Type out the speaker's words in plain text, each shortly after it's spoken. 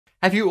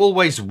Have you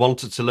always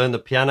wanted to learn the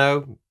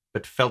piano,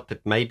 but felt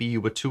that maybe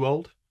you were too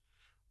old?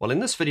 Well, in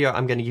this video,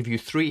 I'm going to give you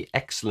 3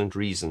 excellent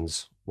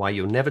reasons why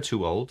you're never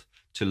too old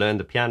to learn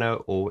the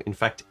piano or, in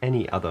fact,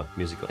 any other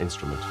musical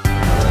instrument.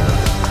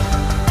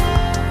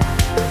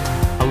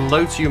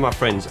 Hello to you, my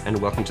friends,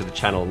 and welcome to the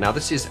channel. Now,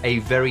 this is a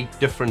very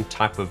different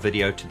type of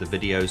video to the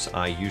videos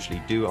I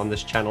usually do on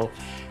this channel,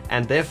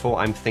 and therefore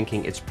I'm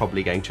thinking it's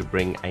probably going to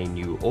bring a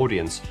new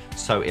audience.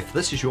 So if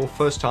this is your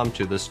first time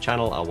to this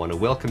channel, I want to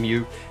welcome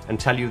you and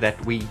tell you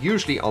that we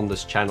usually on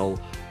this channel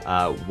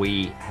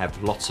we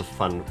have lots of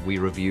fun. We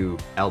review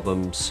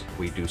albums,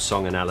 we do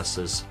song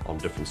analysis on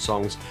different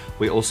songs.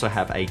 We also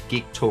have a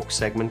Geek Talk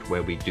segment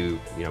where we do,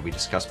 we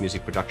discuss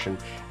music production.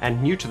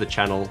 And new to the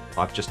channel,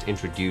 I've just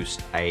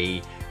introduced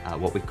a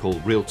what we call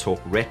Real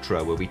Talk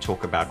Retro, where we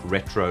talk about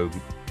retro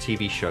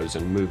TV shows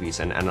and movies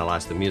and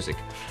analyze the music.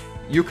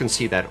 You can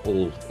see that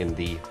all in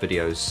the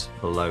videos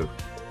below,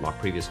 my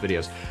previous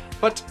videos.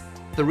 But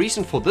the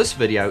reason for this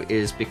video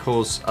is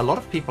because a lot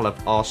of people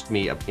have asked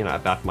me,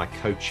 about my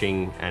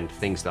coaching and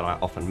things that I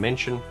often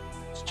mention.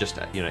 It's just,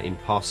 in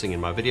passing in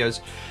my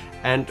videos.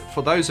 And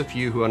for those of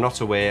you who are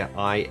not aware,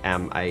 I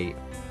am a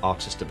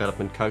artist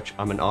development coach.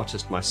 I'm an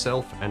artist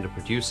myself and a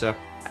producer.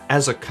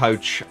 As a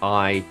coach,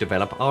 I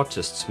develop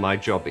artists. My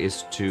job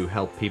is to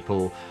help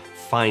people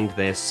find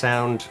their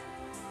sound,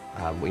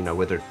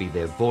 whether it be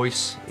their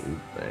voice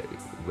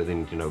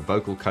within,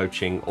 vocal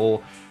coaching,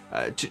 or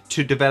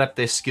to develop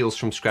their skills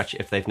from scratch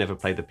if they've never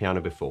played the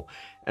piano before.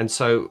 And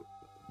so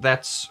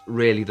that's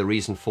really the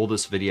reason for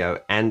this video.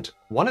 And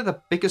one of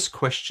the biggest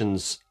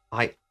questions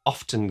I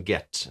often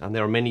get, and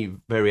there are many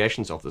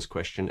variations of this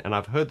question, and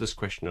I've heard this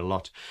question a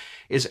lot,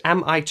 is,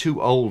 am I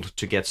too old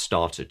to get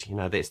started?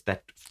 There's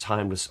that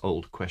timeless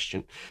old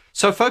question.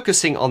 So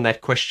focusing on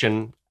that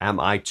question, am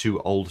I too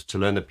old to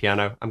learn the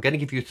piano? I'm going to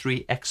give you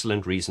 3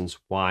 excellent reasons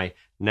why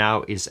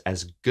now is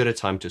as good a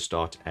time to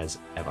start as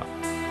ever.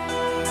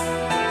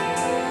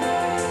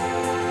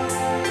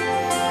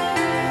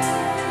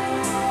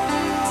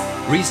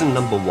 Reason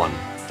number 1,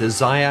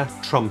 desire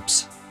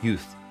trumps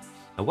youth.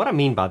 And what I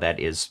mean by that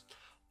is,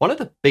 one of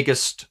the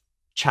biggest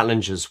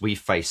challenges we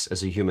face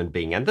as a human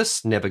being, and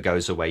this never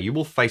goes away, you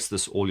will face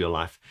this all your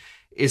life,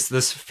 is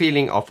this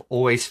feeling of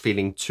always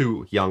feeling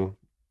too young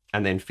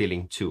and then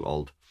feeling too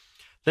old.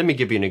 Let me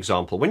give you an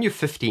example. When you're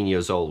 15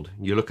 years old,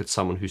 you look at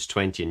someone who's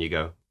 20 and you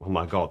go, oh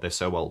my God, they're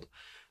so old.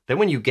 Then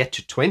when you get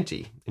to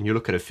 20 and you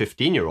look at a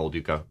 15-year-old,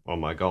 you go, oh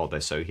my God,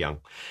 they're so young.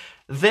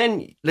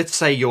 Then let's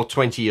say you're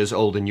 20 years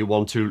old and you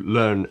want to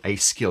learn a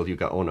skill. You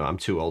go, oh no, I'm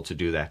too old to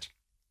do that.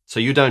 So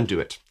you don't do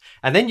it.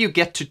 And then you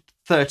get to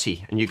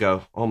 30 and you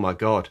go, oh my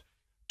God,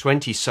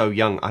 20 so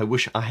young. I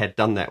wish I had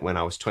done that when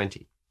I was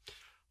 20.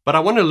 But I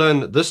want to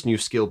learn this new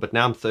skill, but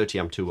now I'm 30,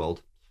 I'm too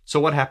old. So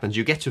what happens?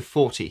 You get to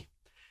 40.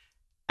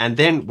 And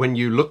then when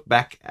you look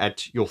back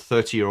at your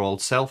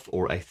 30-year-old self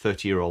or a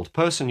 30-year-old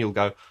person, you'll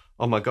go,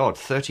 oh my God,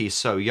 30 is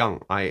so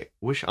young. I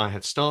wish I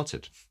had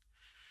started.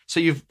 So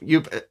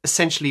you've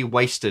essentially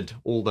wasted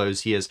all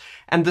those years.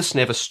 And this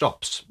never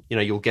stops.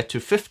 You'll get to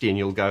 50 and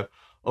you'll go,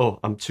 oh,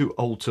 I'm too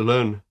old to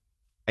learn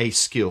a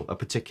skill, a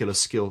particular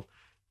skill.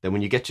 Then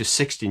when you get to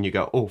 60 and you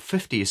go, oh,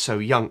 50 is so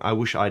young, I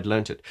wish I'd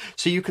learned it.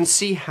 So you can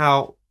see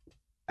how,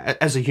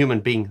 as a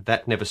human being,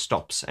 that never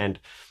stops. And,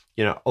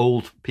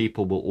 old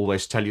people will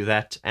always tell you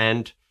that.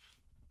 And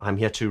I'm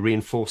here to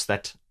reinforce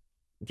that,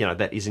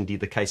 that is indeed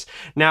the case.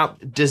 Now,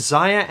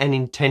 desire and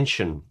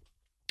intention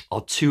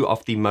are 2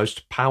 of the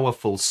most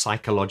powerful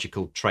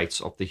psychological traits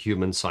of the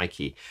human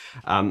psyche.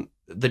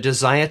 The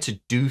desire to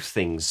do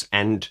things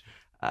and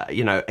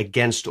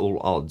against all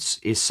odds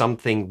is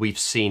something we've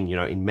seen,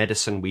 in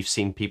medicine. We've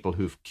seen people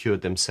who've cured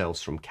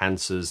themselves from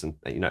cancers and,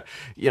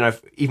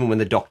 even when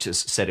the doctors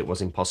said it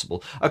was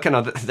impossible. Okay,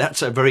 now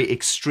that's a very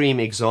extreme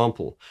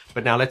example.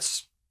 But now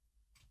let's,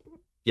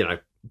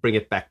 bring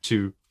it back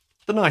to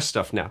the nice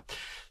stuff now.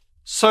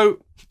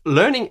 So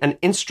learning an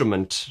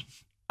instrument,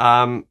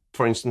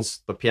 for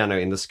instance, the piano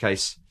in this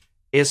case,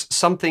 is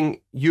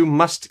something you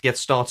must get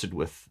started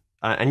with.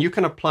 And you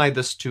can apply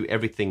this to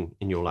everything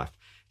in your life.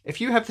 If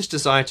you have this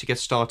desire to get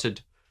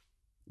started,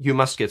 you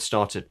must get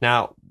started.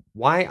 Now,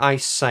 why I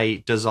say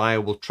desire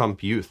will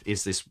trump youth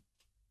is this: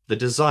 the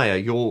desire,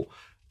 your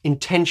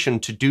intention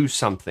to do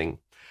something,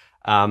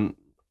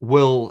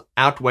 will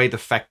outweigh the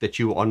fact that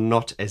you are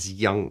not as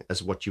young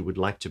as what you would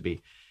like to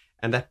be.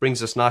 And that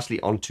brings us nicely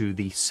onto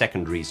the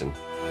second reason.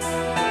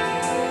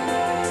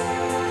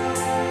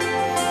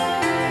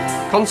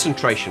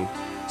 Concentration.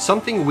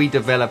 Something we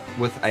develop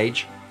with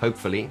age,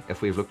 hopefully,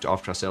 if we've looked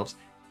after ourselves,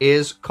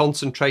 is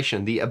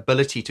concentration, the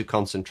ability to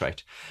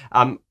concentrate.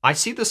 I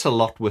see this a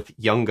lot with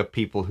younger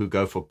people who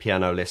go for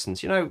piano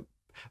lessons.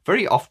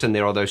 Very often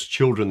there are those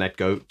children that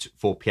go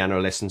for piano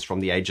lessons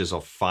from the ages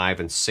of 5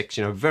 and 6,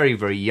 very,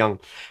 very young.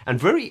 And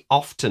very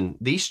often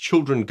these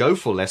children go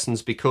for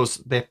lessons because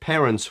their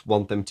parents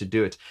want them to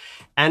do it.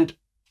 And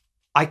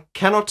I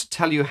cannot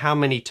tell you how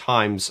many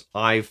times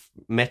I've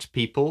met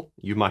people,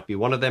 you might be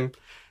one of them,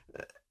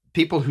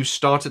 people who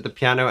started the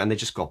piano and they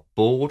just got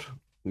bored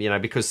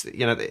because,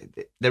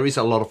 there is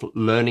a lot of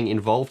learning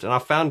involved. And I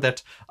found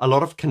that a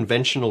lot of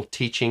conventional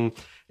teaching,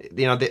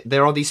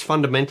 there are these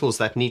fundamentals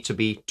that need to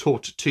be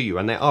taught to you,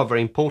 and they are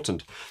very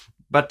important.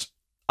 But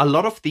a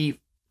lot of the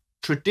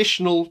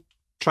traditional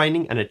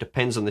training, and it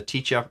depends on the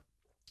teacher,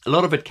 a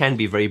lot of it can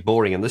be very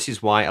boring. And this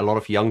is why a lot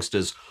of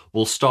youngsters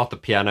will start the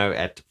piano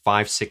at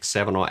 5, 6,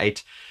 7, or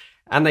 8,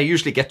 and they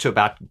usually get to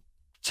about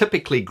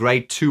typically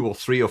grade 2 or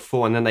 3 or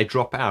 4, and then they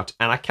drop out.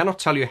 And I cannot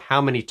tell you how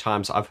many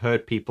times I've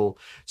heard people,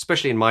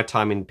 especially in my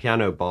time in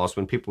piano bars,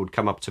 when people would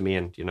come up to me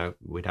and,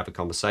 we'd have a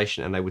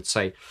conversation, and they would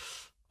say,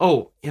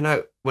 oh,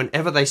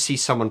 whenever they see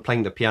someone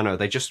playing the piano,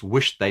 they just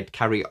wish they'd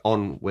carry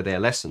on with their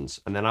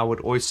lessons. And then I would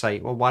always say,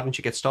 well, why don't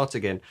you get started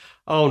again?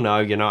 Oh, no,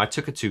 I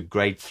took it to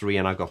grade 3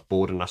 and I got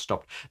bored and I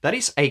stopped. That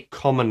is a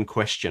common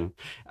question.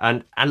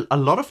 And a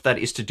lot of that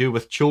is to do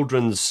with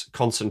children's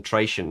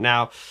concentration.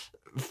 Now,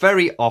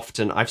 very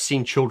often I've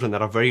seen children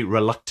that are very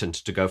reluctant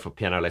to go for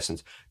piano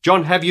lessons.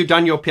 John, have you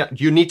done your piano?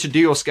 You need to do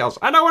your scales.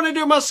 I don't want to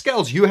do my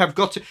scales. You have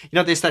got to,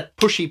 there's that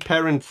pushy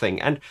parent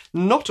thing. And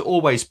not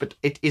always, but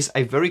it is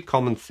a very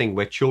common thing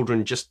where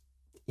children just,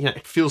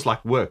 it feels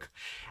like work.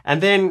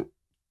 And then,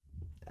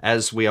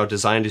 as we are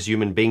designed as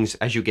human beings,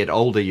 as you get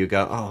older, you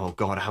go, oh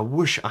God, I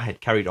wish I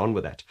had carried on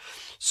with that.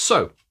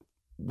 So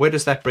where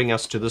does that bring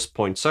us to this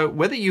point? So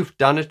whether you've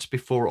done it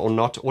before or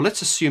not, or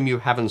let's assume you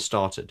haven't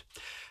started,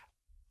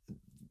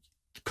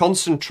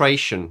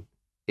 concentration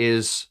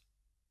is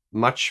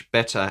much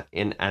better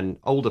in an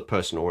older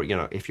person, or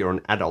if you're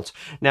an adult.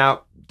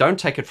 Now, don't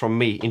take it from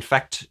me. In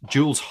fact,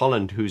 Jules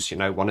Holland, who's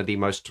one of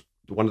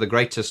the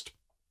greatest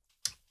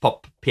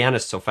pop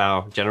pianists of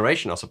our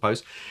generation, I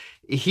suppose,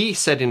 he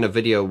said in a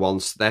video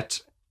once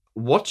that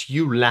what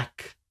you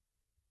lack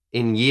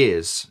in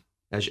years,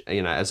 as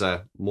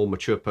a more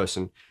mature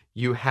person,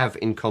 you have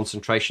in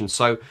concentration.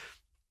 So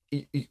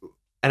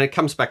and it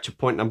comes back to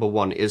point number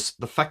 1, is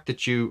the fact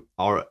that you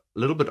are a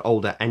little bit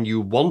older and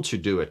you want to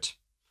do it.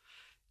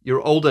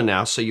 You're older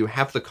now, so you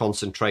have the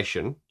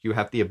concentration, you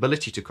have the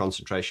ability to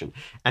concentration,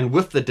 and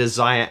with the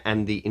desire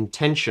and the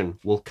intention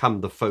will come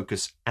the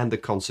focus and the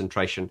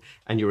concentration,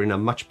 and you're in a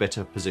much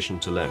better position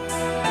to learn.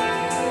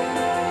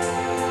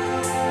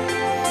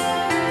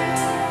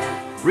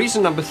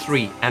 Reason number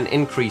 3, an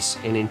increase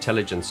in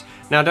intelligence.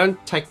 Now,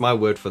 don't take my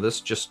word for this,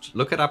 just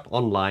look it up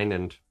online,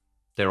 and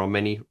there are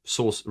many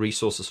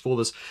resources for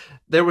this.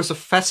 There was a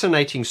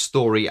fascinating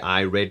story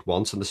I read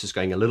once, and this is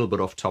going a little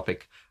bit off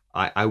topic.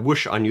 I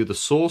wish I knew the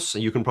source,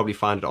 and you can probably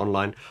find it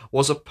online.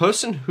 Was a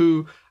person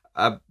who,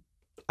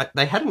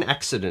 they had an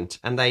accident,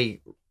 and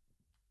they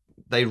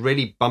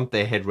really bumped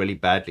their head really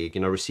badly,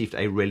 received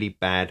a really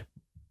bad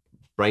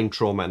brain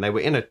trauma, and they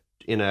were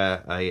in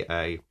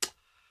a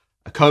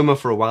coma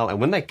for a while. And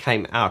when they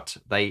came out,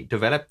 they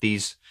developed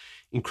these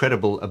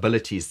incredible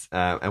abilities,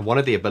 and one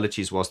of the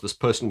abilities was this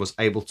person was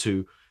able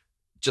to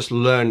just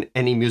learn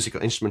any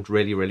musical instrument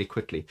really, really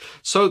quickly.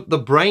 So the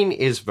brain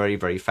is very,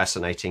 very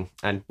fascinating,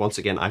 and once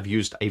again I've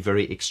used a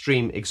very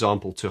extreme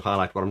example to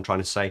highlight what I'm trying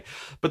to say,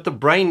 but the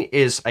brain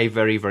is a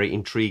very, very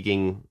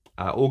intriguing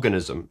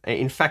organism.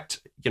 In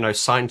fact,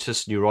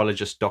 scientists,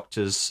 neurologists,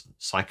 doctors,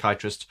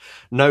 psychiatrists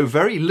know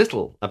very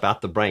little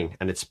about the brain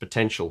and its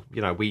potential.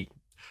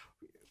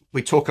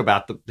 We talk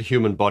about the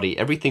human body,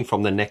 everything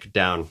from the neck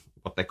down,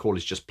 what they call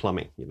is just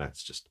plumbing.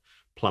 It's just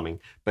plumbing.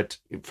 But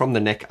from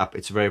the neck up,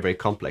 it's very, very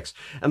complex.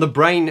 And the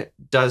brain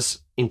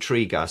does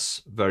intrigue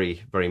us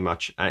very, very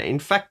much. In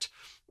fact,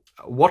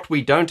 what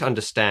we don't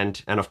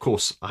understand, and of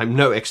course, I'm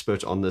no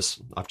expert on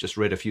this, I've just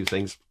read a few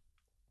things.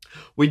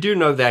 We do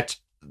know that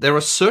there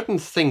are certain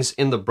things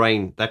in the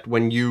brain that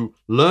when you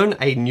learn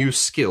a new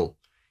skill,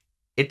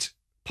 it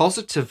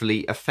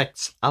positively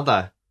affects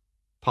other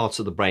parts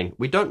of the brain.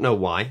 We don't know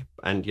why,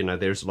 and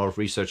there's a lot of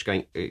research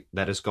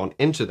that has gone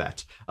into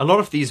that. A lot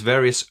of these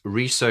various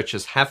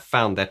researchers have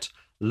found that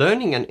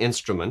learning an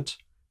instrument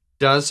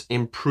does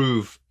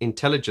improve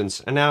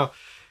intelligence. And now,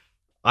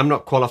 I'm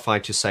not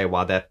qualified to say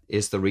why that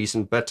is the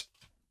reason, but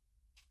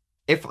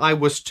if I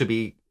was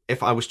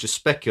to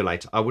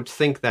speculate, I would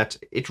think that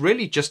it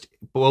really just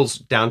boils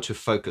down to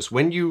focus.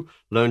 When you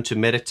learn to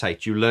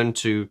meditate, you learn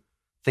to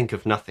think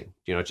of nothing,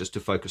 just to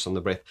focus on the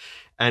breath.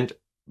 And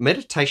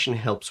meditation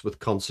helps with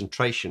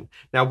concentration.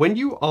 Now, when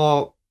you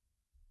are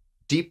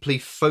deeply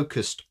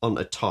focused on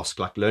a task,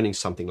 like learning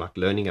something, like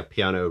learning a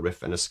piano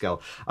riff and a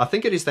scale, I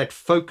think it is that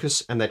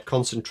focus and that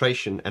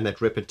concentration and that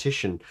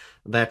repetition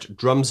that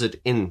drums it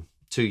in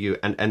to you,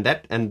 and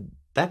that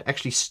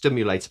actually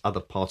stimulates other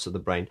parts of the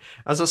brain.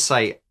 As I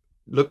say,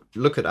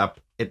 look it up.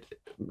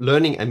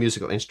 Learning a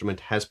musical instrument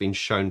has been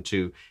shown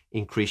to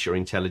increase your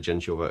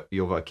intelligence, your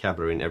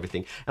vocabulary and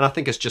everything. And I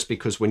think it's just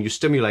because when you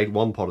stimulate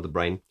one part of the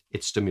brain,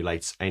 it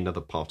stimulates another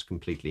part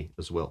completely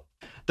as well.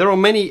 There are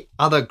many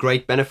other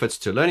great benefits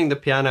to learning the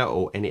piano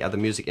or any other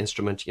music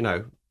instrument,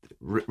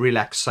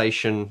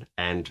 relaxation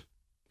and,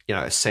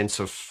 a sense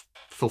of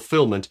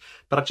fulfillment.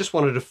 But I just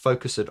wanted to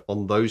focus it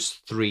on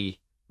those 3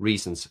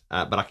 reasons.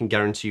 But I can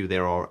guarantee you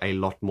there are a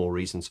lot more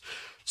reasons.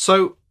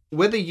 So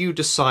whether you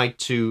decide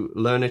to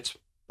learn it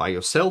by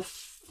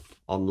yourself,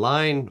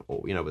 online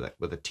or,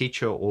 with a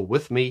teacher or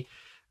with me.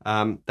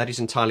 That is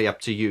entirely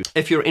up to you.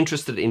 If you're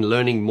interested in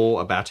learning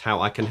more about how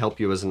I can help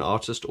you as an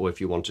artist, or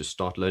if you want to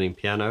start learning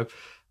piano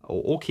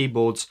or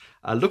keyboards,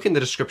 look in the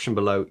description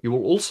below. You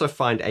will also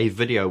find a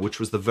video, which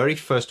was the very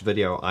first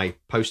video I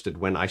posted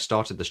when I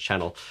started this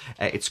channel.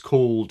 It's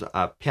called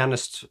A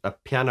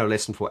Piano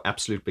Lesson for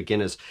Absolute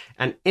Beginners.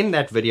 And in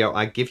that video,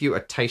 I give you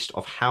a taste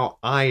of how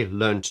I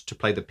learned to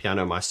play the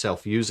piano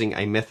myself using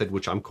a method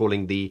which I'm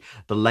calling the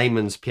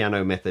layman's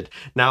piano method.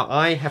 Now,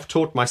 I have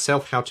taught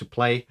myself how to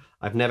play.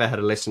 I've never had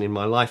a lesson in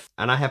my life,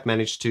 and I have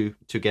managed to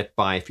get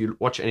by. If you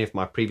watch any of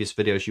my previous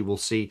videos, you will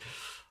see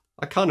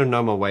I kind of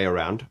know my way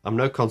around. I'm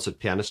no concert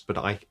pianist, but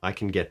I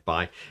can get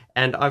by.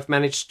 And I've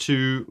managed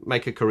to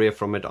make a career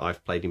from it.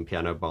 I've played in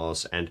piano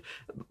bars. And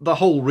the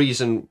whole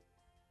reason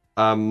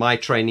my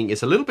training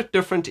is a little bit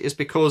different is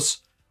because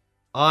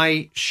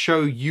I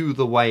show you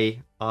the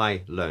way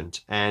I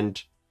learned.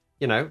 And,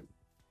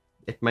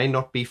 it may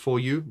not be for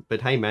you,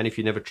 but hey man, if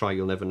you never try,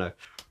 you'll never know.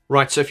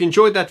 Right, so if you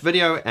enjoyed that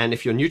video, and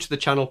if you're new to the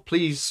channel,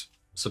 please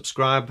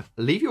subscribe,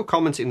 leave your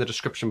comments in the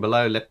description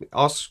below.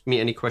 Ask me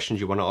any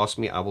questions you want to ask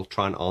me. I will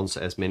try and answer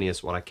as many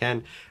as what I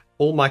can.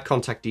 All my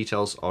contact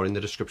details are in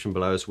the description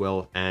below as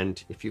well.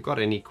 And if you've got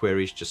any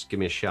queries, just give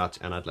me a shout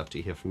and I'd love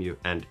to hear from you.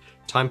 And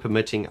time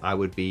permitting, I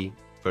would be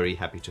very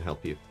happy to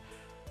help you.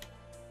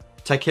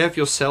 Take care of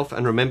yourself,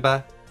 and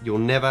remember, you're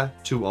never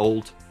too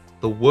old.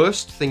 The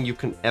worst thing you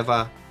can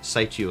ever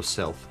say to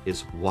yourself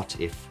is what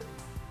if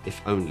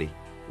only.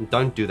 And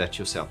don't do that to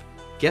yourself.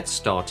 Get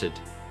started.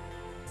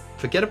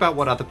 Forget about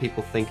what other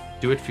people think.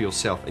 Do it for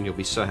yourself, and you'll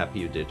be so happy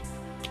you did.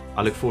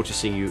 I look forward to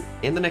seeing you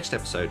in the next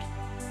episode.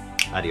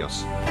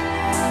 Adios.